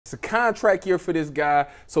It's a contract year for this guy,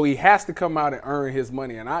 so he has to come out and earn his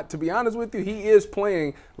money. And to be honest with you, he is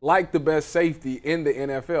playing like the best safety in the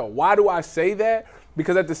NFL. Why do I say that?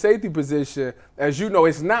 Because at the safety position, as you know,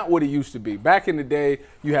 it's not what it used to be. Back in the day,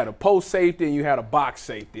 you had a post safety and you had a box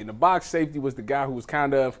safety. And the box safety was the guy who was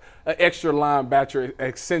kind of an extra linebacker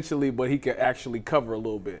essentially, but he could actually cover a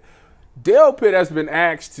little bit. Delpit has been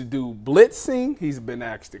asked to do blitzing. He's been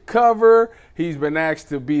asked to cover. He's been asked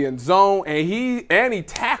to be in zone, and he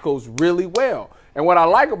tackles really well. And what I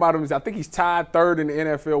like about him is I think he's tied third in the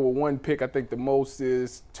NFL with 1 pick. I think the most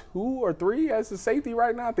is 2 or 3 as a safety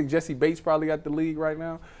right now. I think Jesse Bates probably got the league right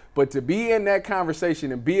now. But to be in that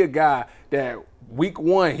conversation and be a guy that week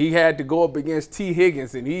 1 he had to go up against T.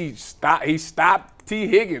 Higgins, and he stopped T.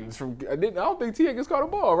 Higgins from. I don't think T. Higgins caught a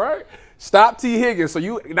ball, right? Stop T. Higgins. So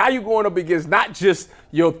now you're going up against not just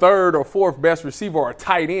your 3rd or 4th best receiver or a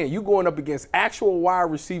tight end. You're going up against actual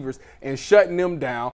wide receivers and shutting them down.